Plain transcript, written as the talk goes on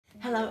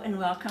Hello and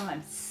welcome.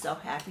 I'm so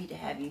happy to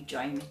have you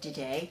join me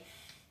today.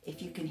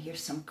 If you can hear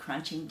some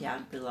crunching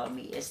down below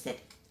me, is that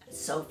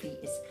Sophie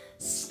is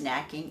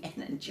snacking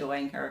and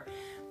enjoying her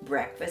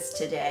breakfast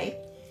today.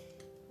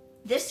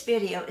 This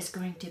video is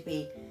going to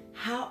be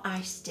how I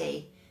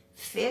stay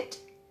fit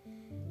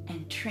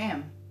and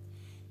trim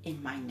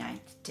in my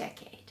 9th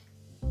decade.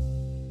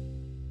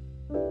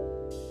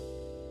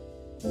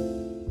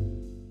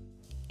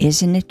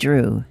 Isn't it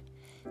true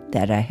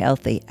that a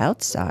healthy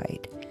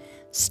outside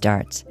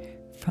starts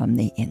from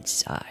the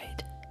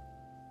inside?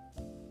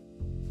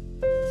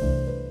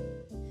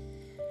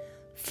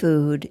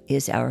 Food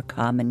is our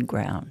common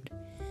ground.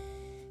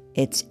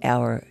 It's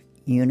our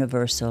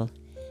universal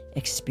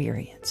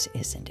experience,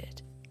 isn't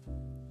it?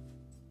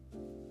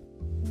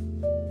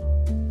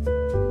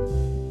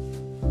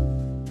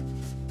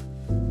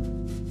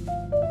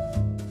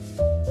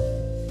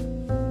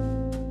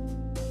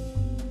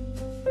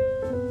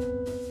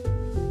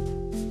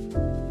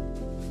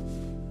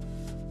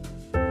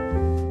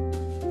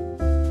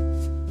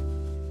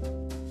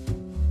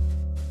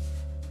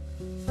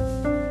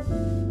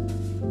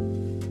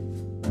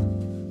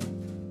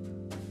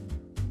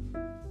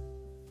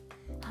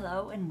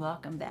 Hello and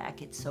welcome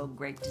back. It's so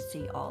great to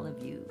see all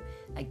of you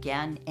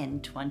again in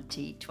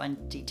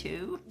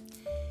 2022.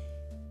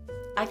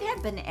 I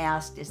have been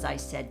asked, as I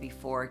said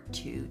before,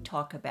 to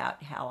talk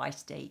about how I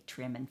stay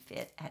trim and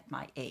fit at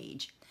my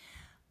age.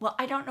 Well,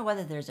 I don't know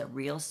whether there's a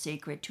real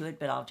secret to it,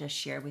 but I'll just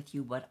share with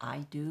you what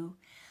I do.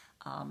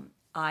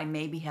 I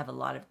maybe have a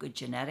lot of good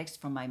genetics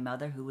from my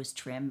mother, who was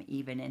trim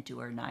even into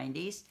her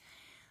 90s.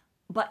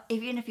 But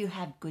even if you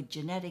have good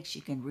genetics,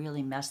 you can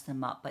really mess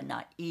them up by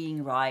not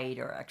eating right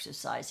or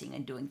exercising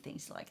and doing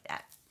things like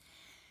that.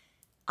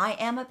 I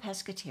am a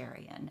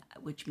pescatarian,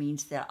 which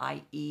means that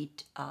I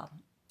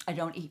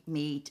don't eat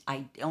meat.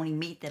 The only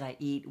meat that I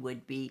eat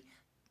would be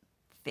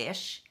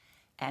fish,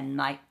 and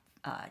my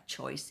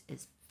choice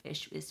is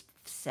fish, is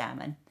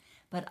salmon.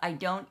 But I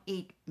don't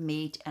eat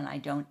meat and I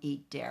don't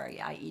eat dairy.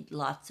 I eat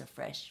lots of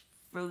fresh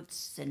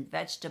fruits and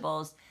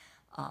vegetables,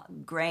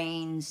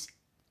 grains,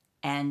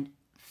 and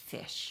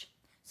fish.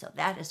 So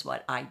that is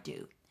what I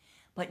do.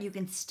 But you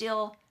can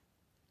still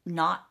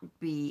not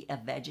be a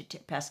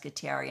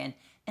pescatarian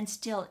and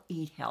still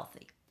eat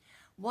healthy.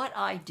 What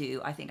I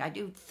do, I think I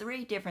do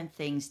 3 different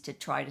things to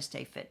try to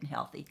stay fit and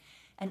healthy,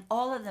 and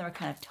all of them are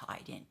kind of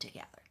tied in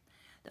together.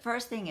 The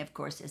first thing, of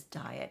course, is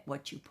diet.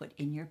 What you put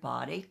in your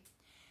body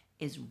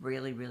is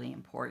really, really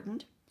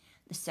important.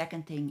 The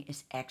second thing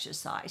is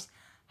exercise.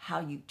 How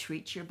you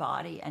treat your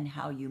body and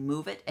how you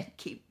move it and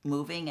keep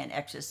moving and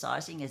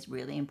exercising is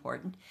really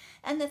important.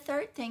 And the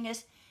third thing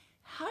is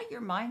how your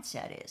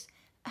mindset is,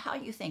 how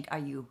you think. Are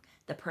you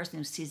the person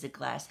who sees the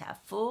glass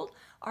half full?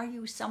 Are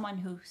you someone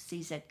who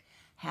sees it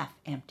half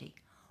empty?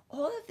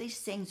 All of these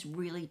things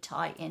really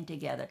tie in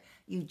together.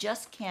 You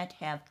just can't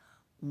have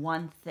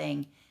one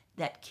thing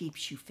that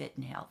keeps you fit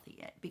and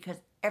healthy, because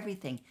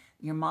everything,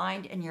 your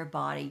mind and your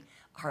body,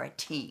 are a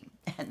team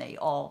and they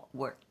all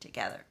work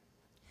together.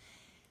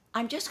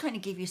 I'm just going to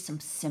give you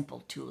some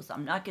simple tools.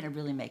 I'm not going to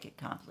really make it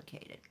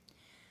complicated.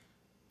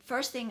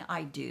 First thing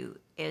I do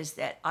is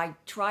that I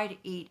try to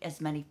eat as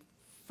many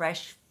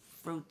fresh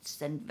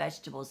fruits and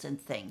vegetables and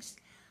things.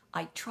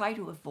 I try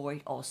to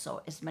avoid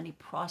also as many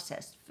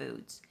processed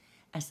foods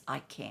as I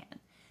can.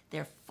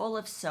 They're full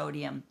of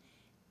sodium,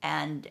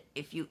 and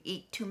if you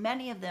eat too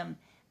many of them,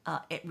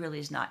 it really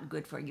is not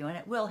good for you, and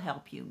it will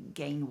help you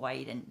gain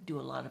weight and do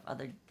a lot of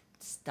other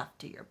stuff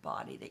to your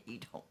body that you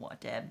don't want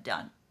to have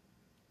done.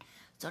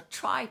 So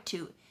try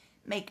to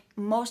make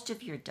most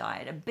of your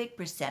diet, a big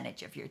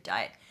percentage of your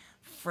diet,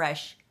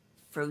 fresh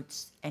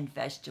fruits and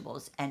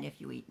vegetables. And if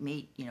you eat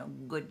meat,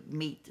 good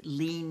meat,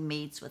 lean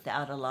meats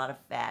without a lot of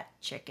fat,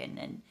 chicken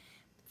and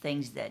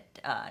things that,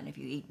 and if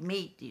you eat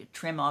meat, you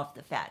trim off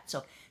the fat.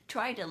 So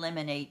try to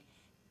eliminate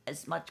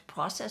as much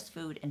processed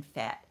food and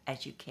fat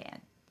as you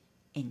can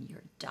in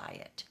your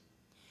diet.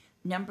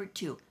 Number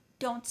 2,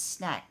 don't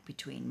snack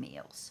between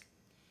meals,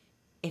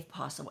 if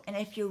possible. And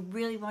if you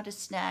really want to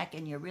snack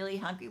and you're really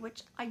hungry,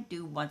 which I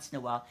do once in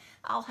a while,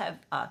 I'll have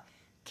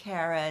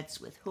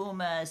carrots with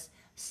hummus,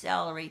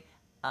 celery,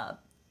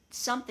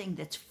 something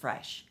that's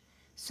fresh,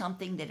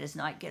 something that is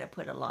not going to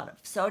put a lot of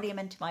sodium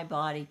into my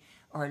body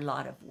or a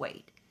lot of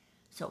weight.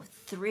 So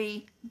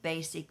 3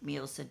 basic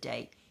meals a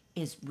day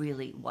is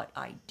really what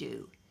I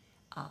do.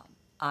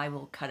 I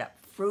will cut up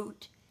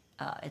fruit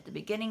at the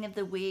beginning of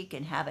the week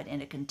and have it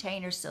in a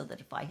container so that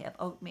if I have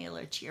oatmeal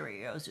or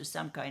Cheerios or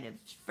some kind of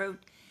fruit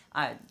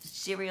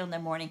cereal in the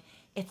morning,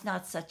 it's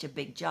not such a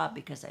big job,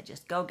 because I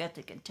just go get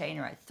the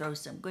container, I throw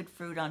some good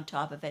fruit on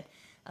top of it,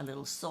 a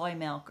little soy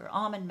milk or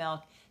almond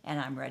milk,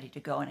 and I'm ready to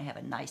go, and I have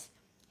a nice,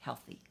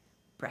 healthy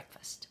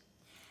breakfast.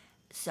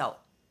 So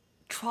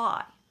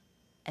try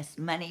as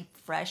many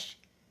fresh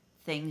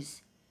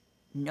things,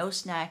 no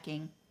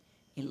snacking,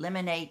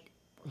 eliminate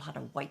a lot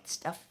of white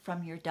stuff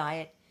from your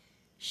diet,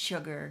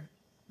 sugar,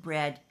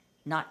 bread,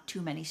 not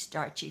too many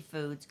starchy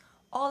foods.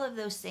 All of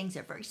those things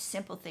are very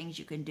simple things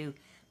you can do,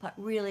 but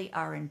really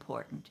are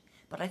important.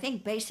 But I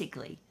think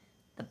basically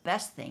the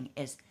best thing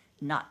is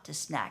not to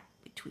snack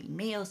between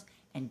meals,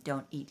 and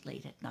don't eat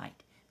late at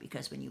night.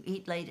 Because when you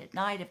eat late at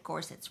night, of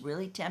course, it's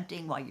really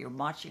tempting while you're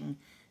watching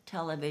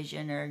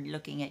television or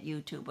looking at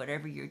YouTube,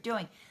 whatever you're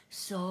doing.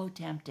 So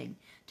tempting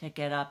to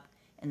get up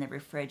in the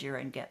refrigerator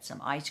and get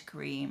some ice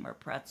cream or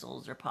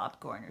pretzels or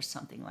popcorn or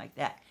something like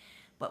that.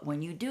 But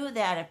when you do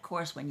that, of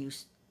course, when you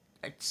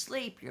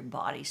sleep, your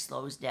body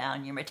slows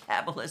down, your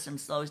metabolism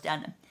slows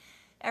down, and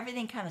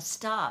everything kind of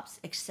stops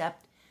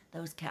except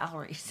those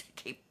calories that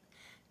keep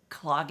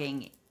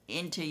clogging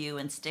into you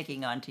and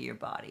sticking onto your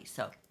body.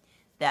 So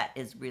that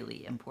is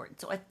really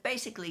important. So it's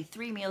basically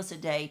 3 meals a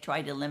day.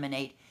 Try to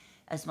eliminate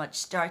as much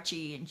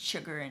starchy and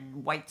sugar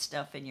and white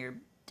stuff in your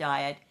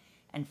diet,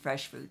 and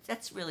fresh foods.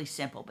 That's really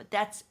simple, but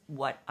that's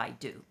what I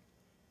do.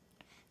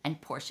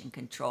 And portion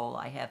control.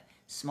 I have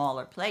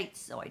smaller plates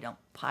so I don't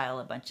pile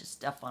a bunch of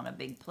stuff on a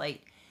big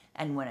plate.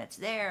 And when it's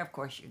there, of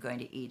course, you're going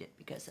to eat it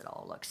because it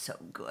all looks so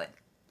good.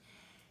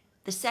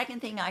 The second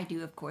thing I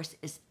do, of course,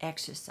 is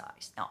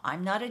exercise. Now,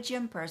 I'm not a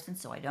gym person,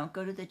 so I don't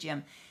go to the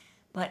gym,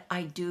 but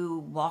I do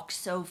walk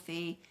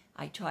Sophie.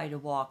 I try to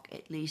walk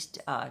at least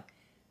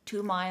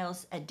 2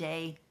 miles a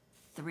day,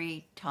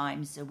 3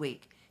 times a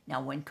week.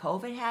 Now, when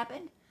COVID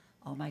happened,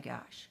 oh my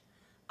gosh,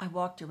 I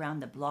walked around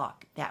the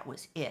block. That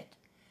was it.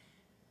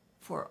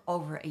 For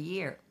over a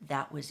year,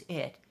 that was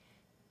it.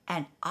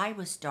 And I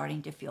was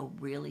starting to feel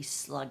really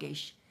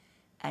sluggish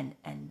and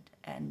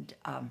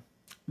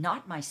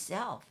not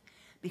myself,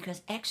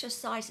 because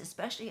exercise,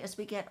 especially as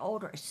we get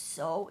older, is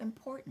so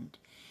important.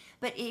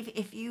 But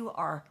if you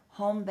are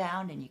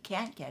homebound and you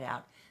can't get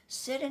out,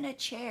 sit in a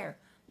chair,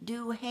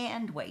 do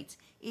hand weights,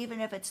 even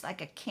if it's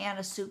like a can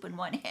of soup in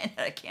one hand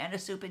and a can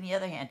of soup in the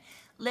other hand.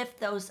 Lift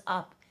those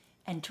up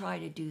and try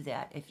to do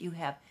that. If you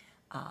have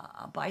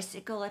a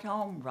bicycle at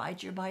home,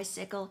 ride your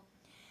bicycle.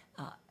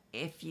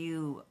 If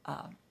you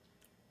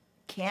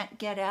can't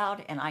get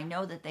out, and I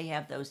know that they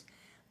have those,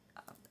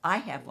 I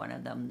have one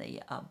of them,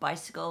 the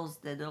bicycles,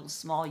 the little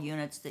small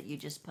units that you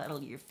just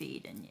pedal your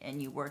feet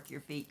and you work your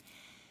feet.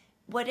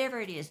 Whatever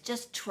it is,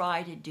 just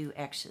try to do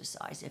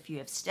exercise. If you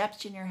have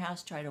steps in your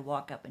house, try to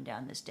walk up and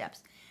down the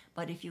steps.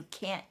 But if you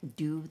can't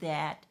do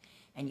that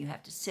and you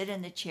have to sit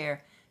in the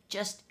chair,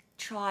 just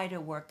try to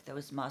work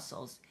those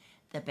muscles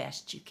the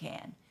best you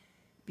can,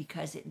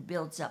 because it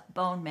builds up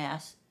bone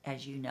mass,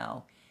 as you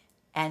know.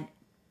 And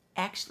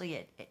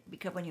actually,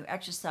 because when you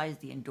exercise,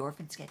 the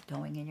endorphins get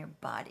going in your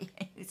body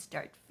and you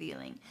start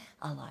feeling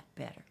a lot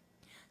better.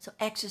 So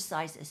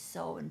exercise is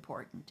so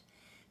important,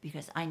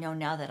 because I know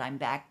now that I'm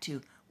back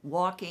to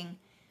walking,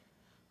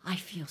 I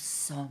feel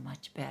so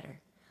much better.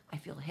 I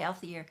feel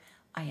healthier.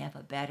 I have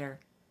a better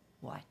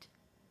what?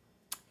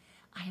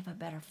 I have a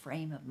better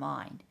frame of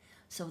mind.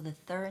 So the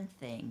third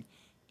thing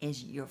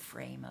is your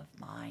frame of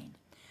mind.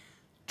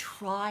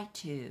 Try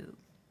to,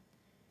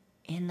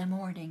 in the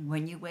morning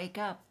when you wake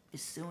up,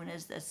 as soon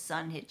as the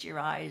sun hits your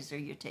eyes, or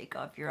you take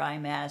off your eye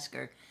mask,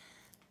 or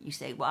you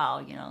say, wow,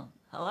 you know,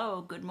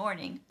 hello, good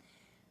morning,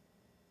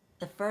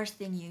 the first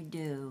thing you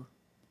do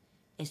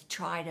is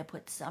try to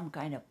put some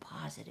kind of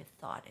positive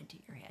thought into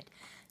your head.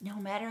 No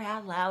matter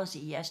how lousy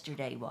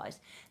yesterday was,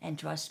 and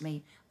trust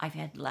me, I've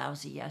had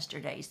lousy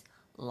yesterdays,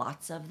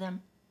 lots of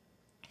them,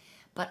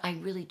 but I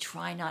really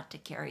try not to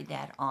carry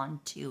that on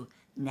to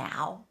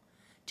now,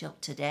 till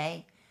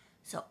today.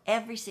 So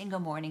every single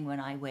morning when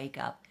I wake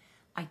up,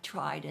 I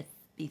try to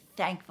be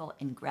thankful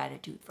and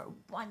gratitude for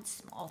one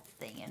small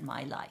thing in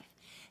my life.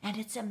 And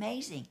it's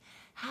amazing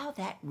how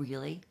that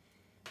really,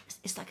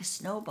 it's like a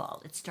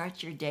snowball. It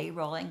starts your day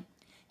rolling.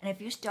 And if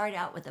you start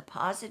out with a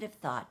positive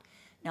thought,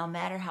 no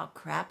matter how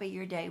crappy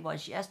your day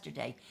was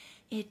yesterday,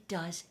 it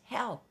does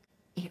help.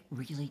 It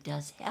really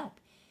does help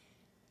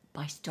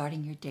by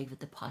starting your day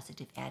with a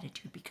positive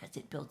attitude, because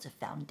it builds a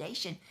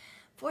foundation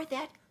for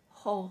that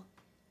whole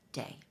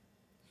day.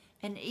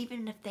 And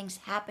even if things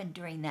happen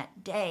during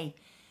that day,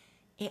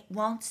 it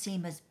won't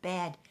seem as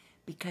bad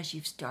because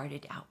you've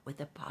started out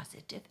with a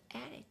positive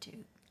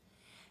attitude.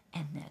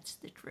 And that's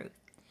the truth.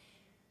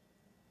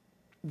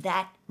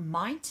 That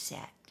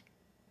mindset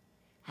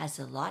has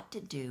a lot to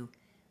do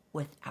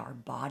with our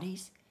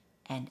bodies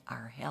and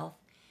our health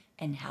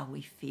and how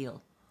we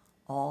feel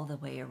all the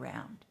way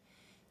around.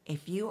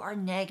 If you are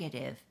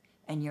negative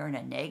and you're in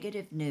a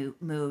negative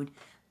mood,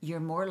 you're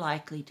more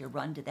likely to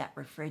run to that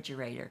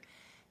refrigerator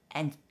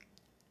and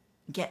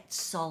get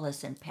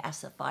solace and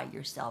pacify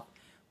yourself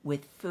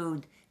with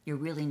food you're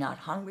really not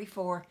hungry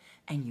for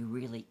and you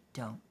really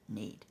don't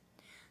need.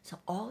 So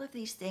all of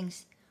these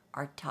things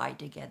are tied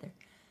together.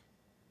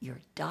 Your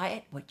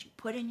diet, what you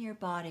put in your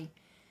body,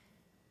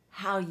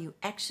 how you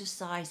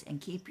exercise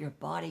and keep your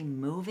body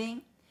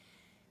moving,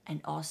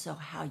 and also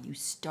how you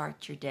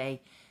start your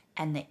day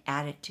and the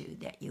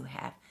attitude that you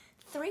have.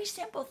 3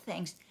 simple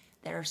things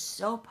that are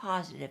so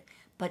positive,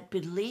 but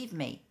believe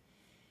me,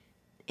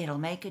 it'll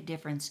make a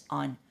difference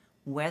on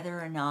whether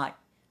or not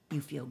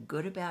you feel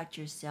good about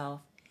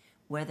yourself,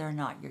 whether or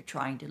not you're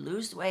trying to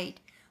lose weight,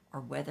 or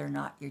whether or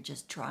not you're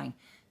just trying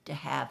to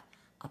have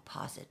a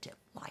positive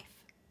life.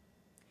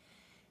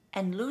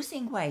 And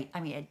losing weight,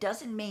 I mean, it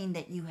doesn't mean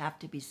that you have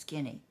to be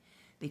skinny.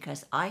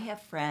 because I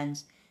have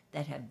friends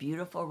that have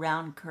beautiful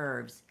round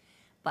curves,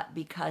 but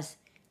because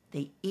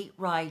they eat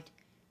right,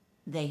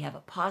 they have a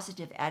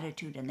positive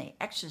attitude, and they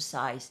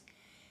exercise,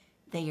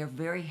 they are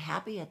very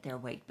happy at their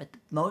weight. But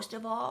most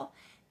of all,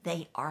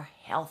 they are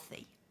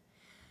healthy.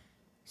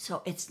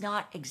 So it's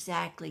not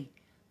exactly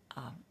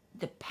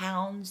the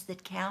pounds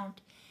that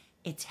count.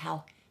 It's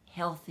how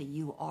healthy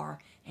you are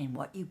and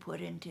what you put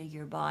into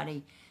your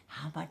body,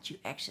 how much you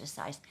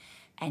exercise,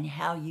 and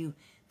how you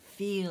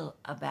feel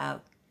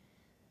about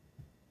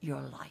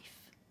your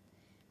life.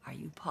 Are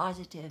you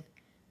positive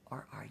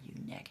or are you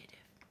negative?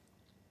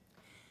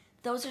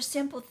 Those are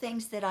simple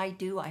things that I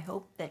do. I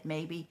hope that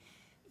maybe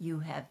you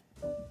have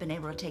been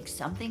able to take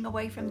something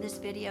away from this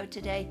video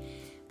today,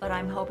 but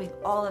I'm hoping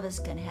all of us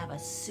can have a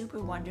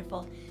super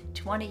wonderful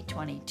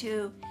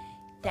 2022.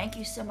 Thank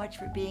you so much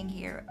for being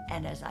here,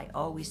 and as I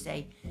always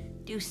say,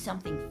 do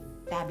something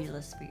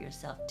fabulous for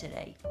yourself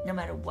today, no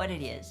matter what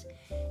it is,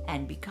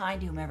 and be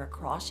kind to whomever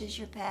crosses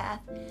your path.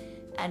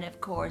 And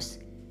of course,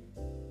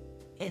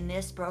 in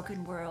this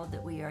broken world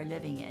that we are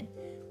living in,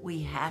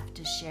 we have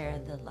to share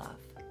the love,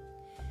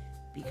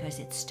 because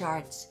it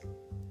starts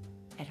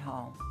at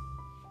home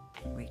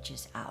and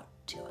reaches out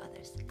to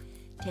others.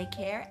 Take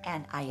care,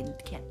 and I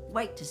can't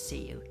wait to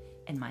see you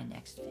in my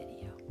next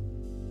video.